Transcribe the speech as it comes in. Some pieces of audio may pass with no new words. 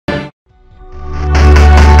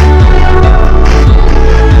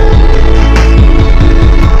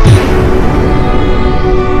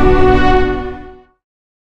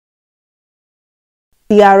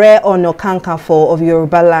The Ààrẹ Ọ̀nà Kakanfò of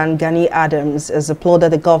Yoruba land, Gani Adams, has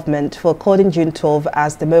applauded the government for calling June 12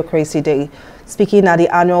 as Democracy Day. Speaking at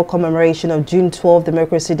the annual commemoration of June 12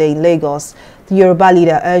 Democracy Day in Lagos, the Yoruba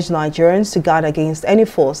leader urged Nigerians to guard against any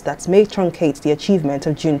force that may truncate the achievement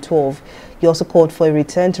of June 12. He also called for a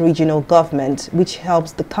return to regional government, which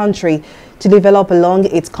helps the country to develop along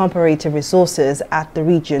its comparative resources at the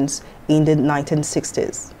regions in the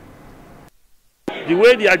 1960s. The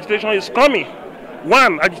way the agitation is coming,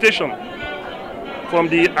 one, agitation from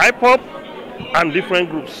the IPOP and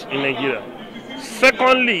different groups in Nigeria.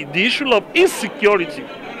 Secondly, the issue of insecurity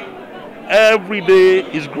every day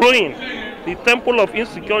is growing. The temple of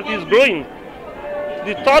insecurity is growing.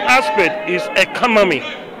 The third aspect is economy.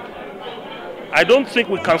 I don't think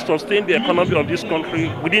we can sustain the economy of this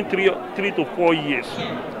country within three to 4 years.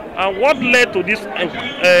 And what led to this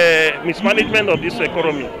mismanagement of this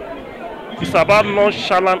economy? It's about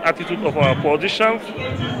nonchalant attitude of our politicians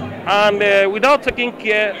and without taking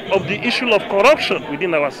care of the issue of corruption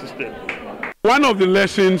within our system. One of the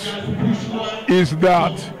lessons is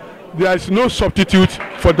that there is no substitute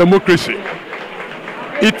for democracy.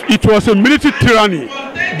 It was a military tyranny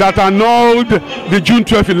that annulled the June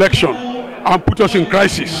 12 election and put us in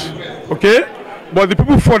crisis, okay? But the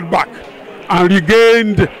people fought back and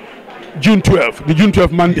regained June 12, the June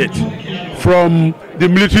 12 mandate from the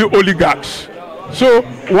military oligarchs. So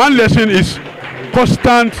one lesson is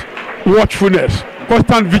constant watchfulness,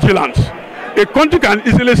 constant vigilance. A country can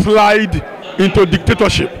easily slide into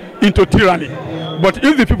dictatorship, into tyranny. But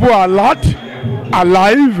if the people are alert,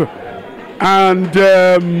 alive, and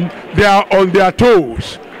they are on their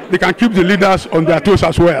toes, they can keep the leaders on their toes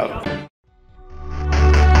as well.